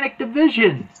Atlantic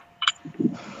Division.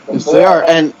 Yes, they are.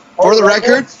 And for the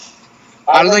record,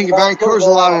 I don't think Vancouver's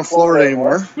allowed in Florida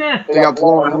anymore. Yeah. They got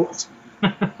blown out.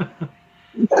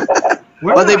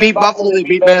 But they beat Buffalo, they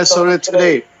beat Minnesota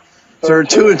today. So they're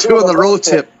 2-2 on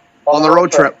the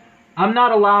road trip. I'm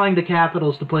not allowing the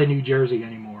Capitals to play New Jersey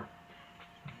anymore.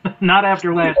 Not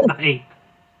after last night.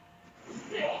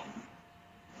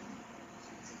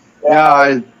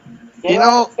 Yeah,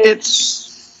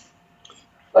 it's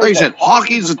like you said,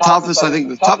 hockey's the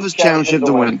toughest championship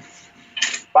to win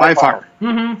by far.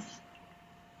 Mm-hmm.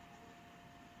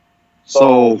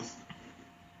 So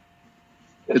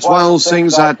it's one of those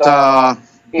things that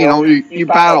you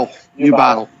battle.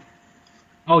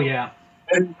 Oh yeah.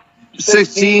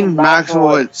 16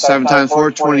 maximum 7 times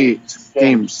 4, 28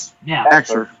 games. Yeah.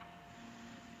 Extra.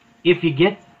 If you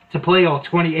get to play all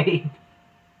 28.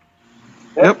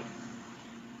 Yep.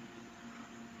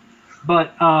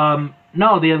 But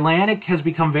no, the Atlantic has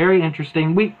become very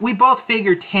interesting. We both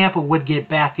figured Tampa would get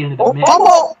back into the mix.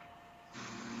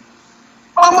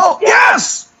 Bumble!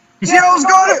 Yes! Seattle's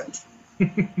got it!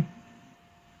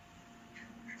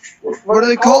 What are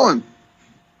they calling?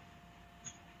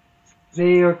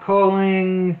 They are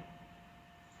calling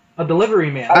a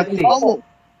delivery man. That's a fumble.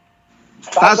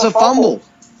 That's a fumble. Is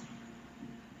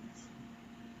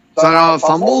that not a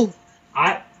fumble?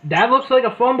 That looks like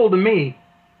a fumble to me.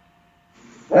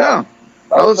 Yeah.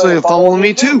 That looks like a fumble to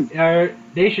me, too.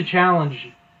 They should challenge.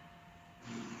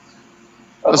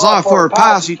 It's not for a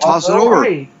pass. He tossed it over.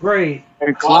 Great.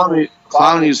 And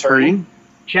Clowney's hurting.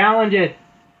 Challenge it.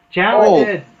 Challenge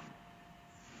it.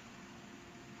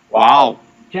 Wow.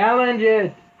 Challenge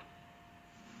it.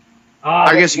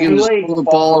 I guess you can just pull the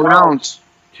ball around.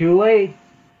 Too late.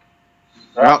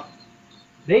 Yep.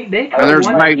 They could have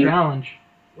won the challenge.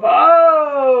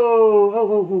 Whoa!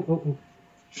 Oh.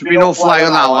 Should be no flag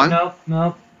on that one.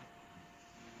 No.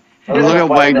 Look at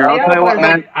Wagner. I'll tell you what,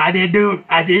 man. I did do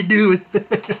it.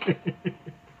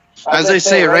 As they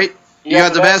say, right? You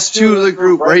got the best two of the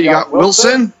group, right? You got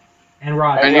Wilson and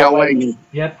Rogers. And you got Wagner.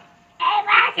 Yep. Hey,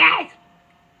 Rogers!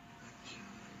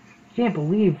 Can't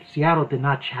believe Seattle did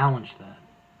not challenge that.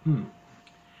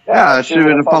 Yeah, it should have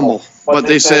been a fumble. But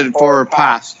they said for a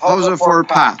pass. How was it for a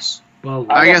pass?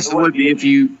 Baloney. I guess it would be if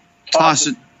you toss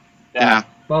it. Yeah.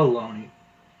 Baloney.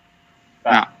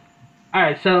 Yeah. All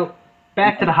right, so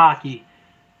back to the hockey.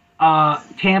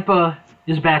 Tampa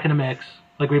is back in the mix,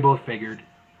 like we both figured.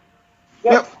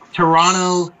 Yep.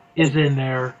 Toronto is in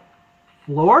there.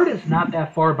 Florida's not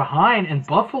that far behind, and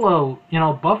Buffalo,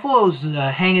 Buffalo's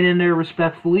hanging in there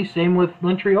respectfully. Same with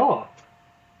Montreal.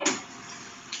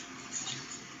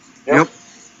 Yep.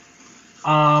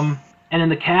 And in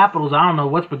the Capitals, I don't know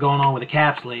what's been going on with the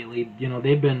Caps lately.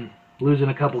 They've been losing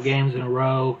a couple games in a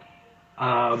row.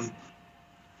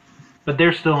 But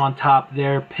they're still on top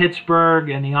there. Pittsburgh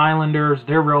and the Islanders,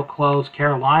 they're real close.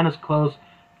 Carolina's close.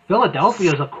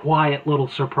 Philadelphia's a quiet little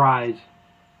surprise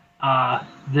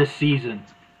this season.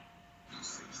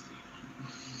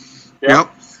 Yep.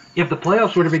 If the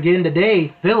playoffs were to begin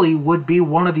today, Philly would be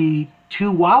one of the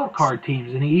 2 wild card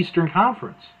teams in the Eastern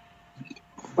Conference.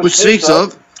 Which speaks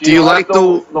of, do you like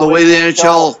the way the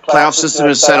NHL playoff system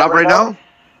is set up right now?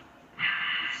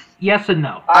 Yes and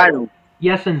no. I don't.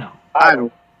 Yes and no. I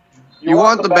don't. You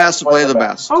want the best to play the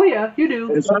best. Oh, yeah, you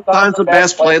do. And sometimes the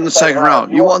best play in the second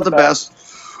round. You want the best.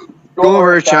 Go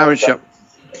over a championship.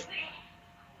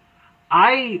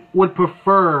 I would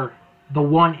prefer the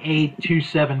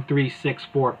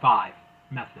 1-8-2-7-3-6-4-5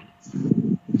 method.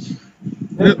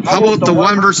 How about the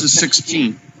 1 versus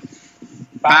 16?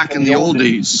 Back in the old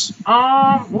days.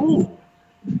 All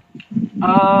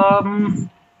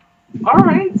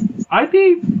right. I'd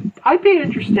be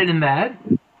interested in that.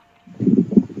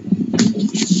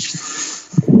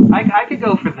 I could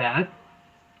go for that.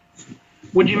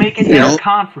 Would you make it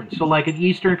inter-conference? So like an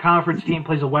Eastern Conference team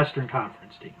plays a Western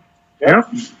Conference team. Yeah.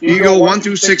 You go 1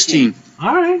 through 16.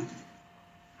 All right.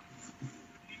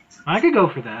 I could go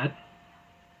for that.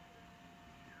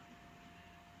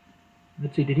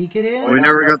 Let's see, did he get in? We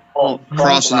never got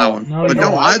across on that one. But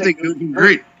no, I think it would be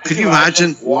great. Could you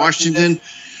imagine Washington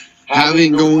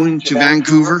going to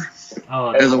Vancouver?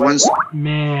 Oh, as a Wednesday?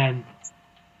 Man,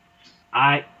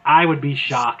 I would be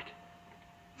shocked.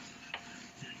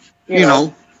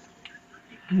 I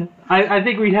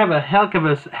think we'd have a heck of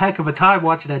a time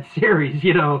watching that series,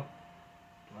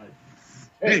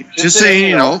 Hey, just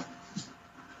saying,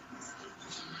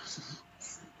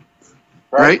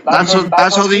 Right? That's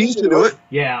how they used to do it.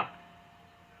 Yeah.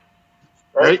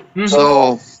 Right? Mm-hmm.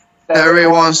 So everybody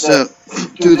wants to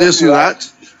do this, do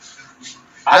that.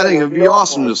 I think it'd be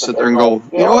awesome to sit there and go,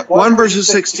 you know what? 1 versus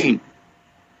 16.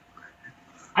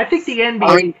 I think the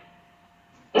NBA.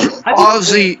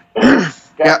 Obviously,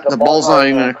 the ball's not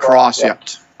even across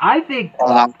yet. I think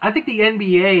the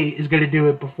NBA is going to do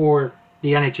it before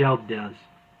the NHL does.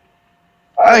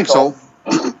 I think so.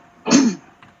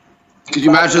 Could you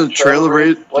imagine the Trail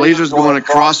Blazers going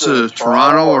across to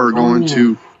Toronto or going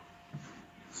to?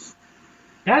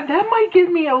 That might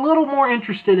get me a little more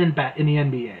interested in the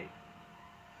NBA.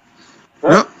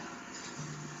 Yep.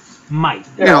 Might.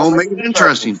 Make it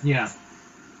interesting. Yeah.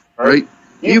 Right?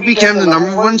 You became the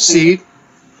number 1 seed,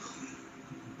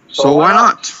 so why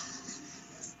not?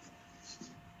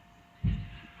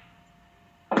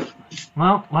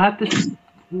 Well, we'll have to.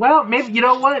 Well, maybe you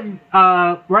know what?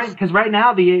 Right, because right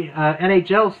now the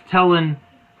NHL's telling,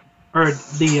 or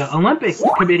the Olympic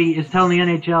Committee is telling the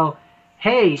NHL,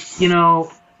 hey,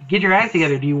 get your act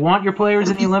together. Do you want your players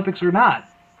in the Olympics or not?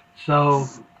 So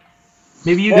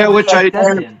maybe you can which I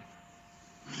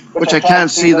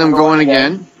can't see them going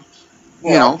again.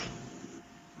 Yeah.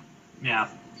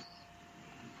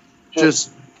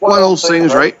 Just one of those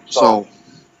things, right? So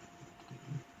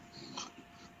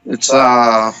it's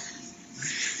yeah.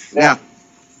 As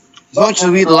much as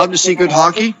we'd love to see good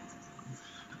hockey,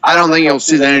 I don't think you'll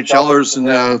see the NHLers in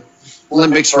the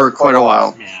Olympics for quite a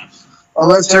while. Yeah.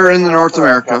 Unless they're in North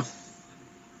America.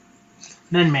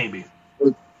 Then maybe.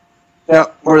 Yeah,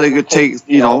 where they could take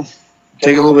a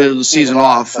little bit of the season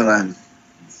off and then.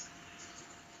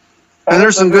 And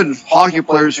there's some good hockey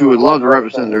players who would love to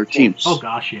represent their teams. Oh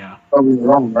gosh, yeah.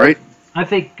 Wrong, right? I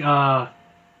think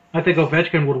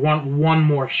Ovechkin would want one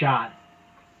more shot.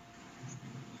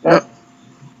 Yeah.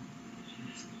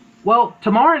 Well,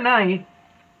 tomorrow night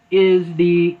is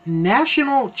the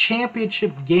national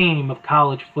championship game of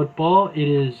college football. It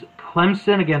is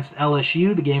Clemson against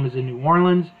LSU. The game is in New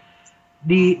Orleans.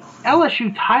 The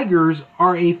LSU Tigers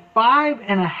are a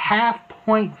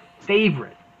 5.5-point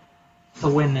favorite to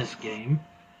win this game.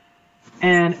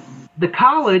 And the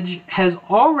college has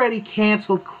already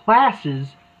canceled classes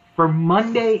for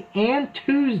Monday and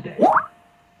Tuesday.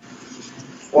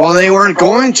 Well, they weren't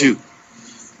going to.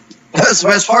 That's the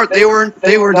best part. They were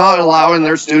not allowing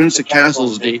their students to cancel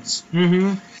those dates.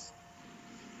 Mm-hmm.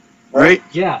 Right?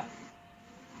 Yeah.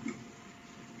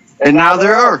 And now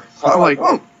there are. I'm like,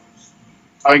 oh,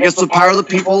 I guess the power of the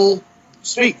people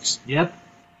speaks. Yep.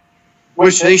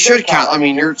 Which they should count. I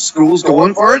mean, your school's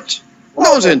going for it.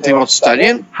 No one's anything about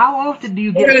studying. How often do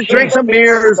you get You're going to drink some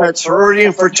beers at sorority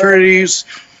and fraternities,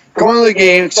 going to the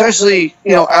game, especially,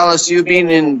 LSU being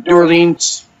in New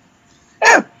Orleans.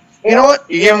 Yeah, you know what?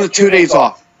 You give them the 2 days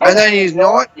off. And then you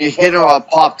know what? You hit them a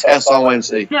pop test on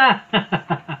Wednesday.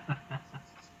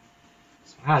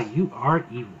 Wow, you are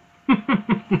evil.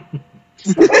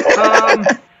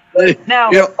 Now,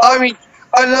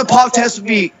 the pop test would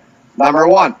be, number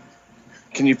 1,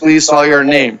 can you please spell your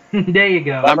name? There you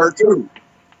go. Number 2,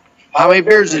 how many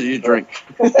beers did you drink?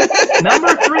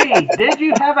 Number 3, did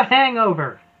you have a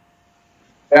hangover?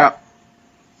 Yeah.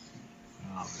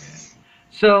 Oh, man.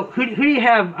 So, who do you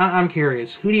have, I'm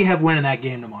curious, who do you have winning that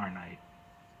game tomorrow night?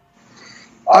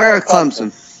 I got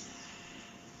Clemson.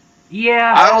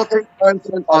 Yeah. I don't think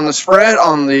Clemson on the spread,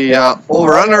 on the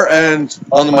over-under, and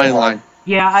on the money line.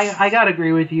 Yeah, I got to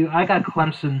agree with you. I got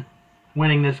Clemson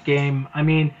winning this game. I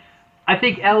mean, I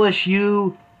think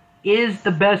LSU is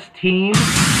the best team.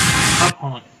 Oh,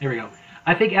 hold on. There we go.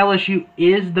 I think LSU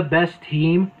is the best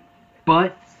team,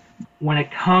 but when it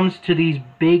comes to these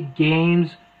big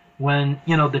games, when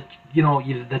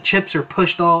the chips are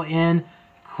pushed all in,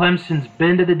 Clemson's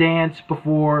been to the dance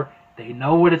before. They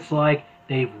know what it's like.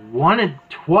 They've won it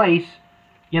twice,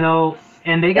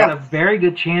 and they got a very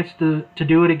good chance to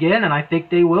do it again, and I think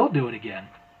they will do it again.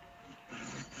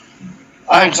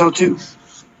 I think so too.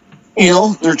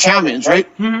 They're champions, right?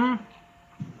 Mm-hmm.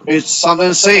 It's something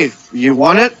to say. You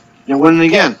won it, you win it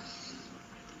again.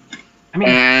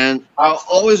 And I'll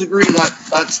always agree with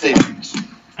that statement.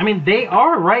 I mean, they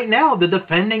are right now the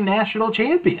defending national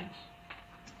champions.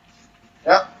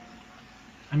 Yeah.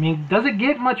 I mean, does it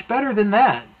get much better than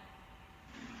that?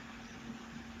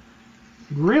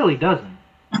 It really doesn't.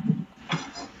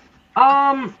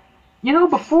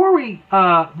 Before we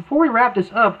wrap this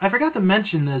up, I forgot to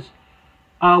mention this.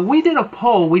 We did a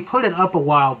poll. We put it up a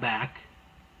while back.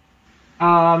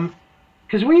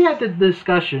 Because we had the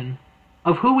discussion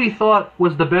of who we thought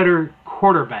was the better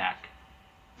quarterback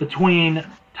between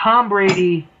Tom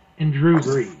Brady and Drew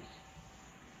Brees.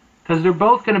 Because they're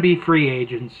both going to be free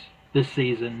agents this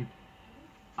season.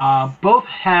 Both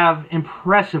have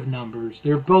impressive numbers.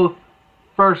 They're both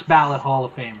first ballot Hall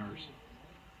of Famers.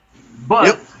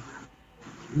 But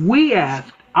we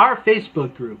asked our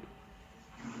Facebook group,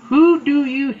 who do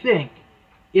you think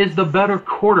is the better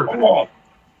quarterback? Oh.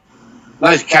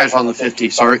 Nice catch on the 50.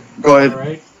 Sorry. Go ahead. All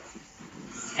right.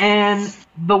 And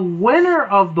the winner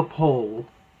of the poll,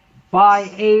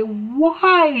 by a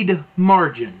wide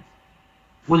margin,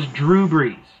 was Drew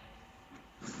Brees.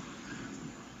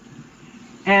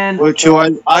 And which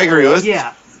I agree with.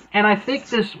 Yeah. And I think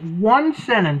this one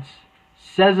sentence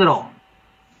says it all.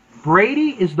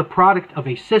 Brady is the product of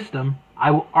a system.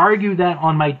 I will argue that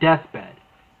on my deathbed.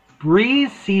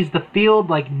 Brees sees the field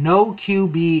like no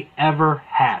QB ever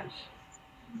has.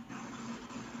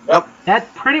 Yep.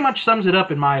 That pretty much sums it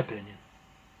up in my opinion.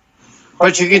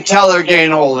 But you can tell they're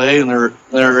getting old, in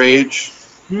their age.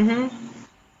 Mm-hmm.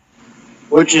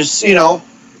 Which is,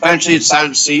 eventually it's sad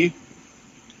to see.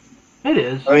 It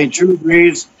is. I mean, Drew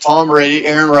Brees, Tom Brady,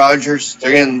 Aaron Rodgers,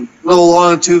 they're getting a little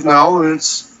long in the tooth now, and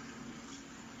it's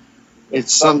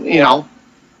some,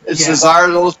 it's desire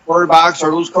of those quarterbacks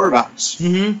or those quarterbacks.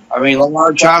 Mm-hmm. I mean,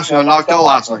 Lamar Jackson got knocked out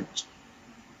last night.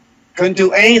 Couldn't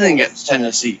do anything against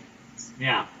Tennessee.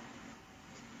 Yeah.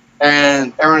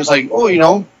 And everyone's like, oh, you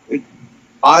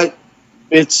have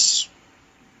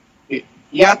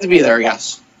to be there, I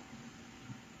guess.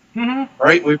 Mm-hmm.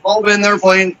 Right? We've all been there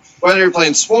playing whether you're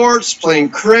playing sports, playing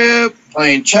crib,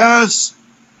 playing chess,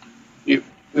 we've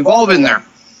all been there.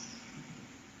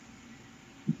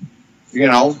 You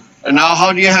know, and now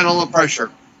how do you handle the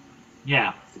pressure?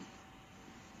 Yeah.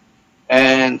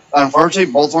 And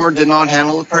unfortunately, Baltimore did not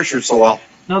handle the pressure so well.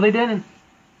 No, they didn't.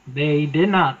 They did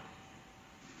not.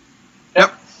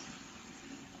 Yep.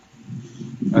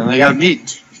 And they got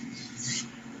beat.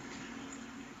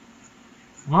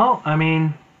 Well, I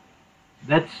mean,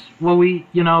 that's what we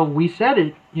said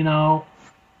it,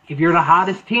 if you're the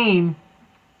hottest team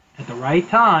at the right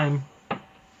time.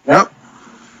 Yep.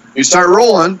 You start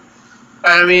rolling.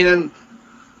 I mean, and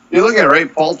you look at it,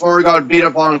 right? Baltimore got beat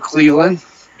up on Cleveland,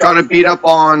 got it beat up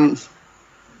on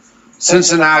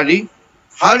Cincinnati.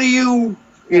 How do you,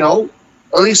 at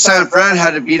least San Fran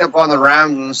had to beat up on the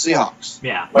Rams and the Seahawks.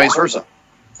 Yeah. Vice versa.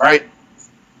 Right?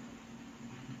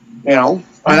 And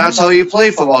that's how you play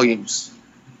football games.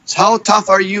 It's how tough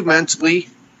are you mentally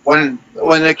when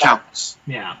it counts.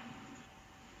 Yeah.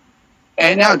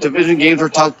 And now division games are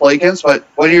tough to play against, but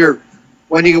when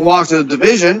you walk to the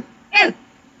division,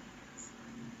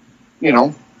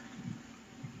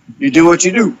 you do what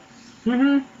you do.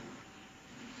 Mm-hmm.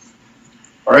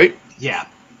 All right? Yeah.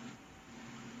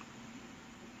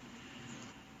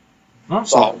 Well,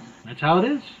 So that's how it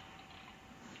is.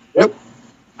 Yep.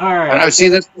 All right. And I've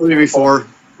seen this movie before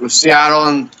with Seattle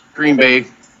and Green Bay.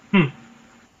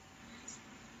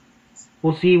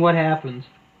 We'll see what happens.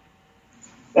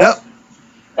 Yep.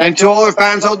 And to all our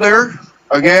fans out there,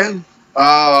 again,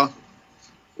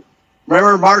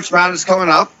 remember March Madness coming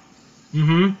up.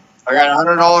 Mm-hmm. I got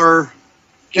a $100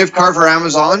 gift card for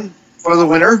Amazon for the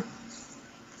winner.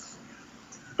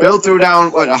 Bill threw down,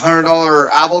 a $100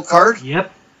 Apple card?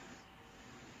 Yep.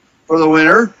 For the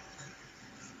winner.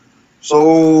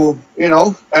 So,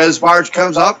 as March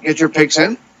comes up, get your picks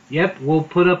in. Yep, we'll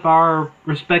put up our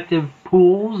respective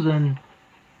pools and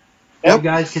you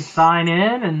guys can sign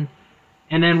in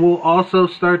and then we'll also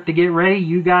start to get ready.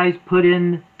 You guys put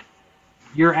in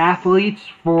your athletes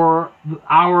for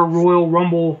our Royal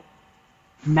Rumble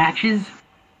matches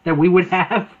that we would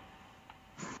have.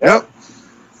 Yep.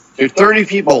 You're 30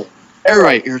 people.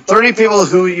 Right. You're 30 people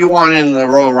who you want in the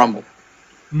Royal Rumble.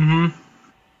 Mm-hmm.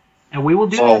 And we will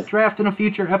do that draft in a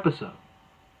future episode.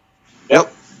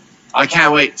 Yep. I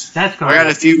can't wait. I got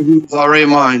a few hoops already in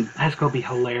mind. That's going to be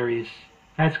hilarious.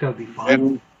 That's going to be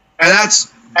fun. And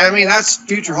that's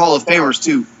future Hall of Famers,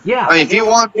 too. Yeah. I mean, if you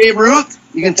want Babe Ruth,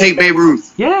 you can take Babe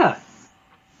Ruth. Yeah.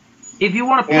 If you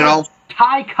want to put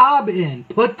Ty Cobb in,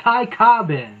 put Ty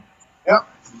Cobb in. Yep.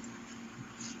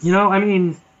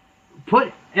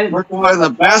 Put... We're one of the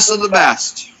best of the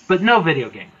best. But no video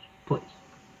games, please.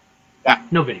 Yeah.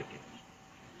 No video games.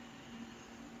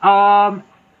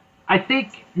 I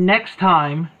think next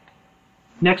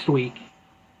week,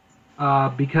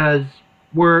 because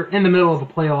we're in the middle of a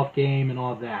playoff game and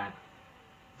all that,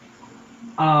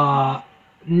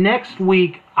 next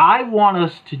week I want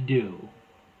us to do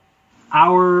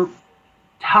our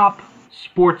top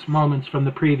sports moments from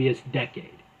the previous decade.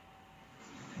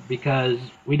 Because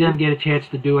we didn't get a chance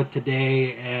to do it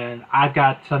today, and I've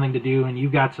got something to do, and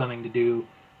you've got something to do.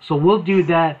 So we'll do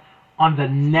that on the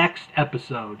next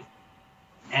episode.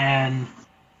 And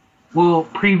we'll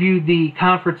preview the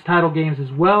conference title games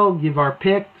as well, give our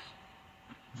picks,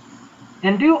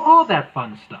 and do all that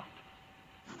fun stuff.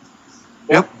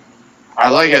 Yep. I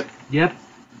like it. Yep.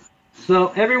 So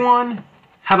everyone,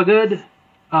 have a good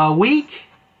week,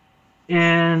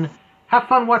 and have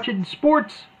fun watching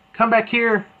sports. Come back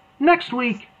here next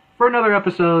week for another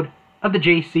episode of the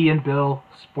JC and Bill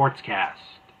Sportscast.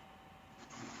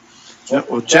 Yep,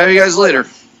 we'll chat you guys later.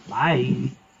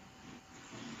 Bye.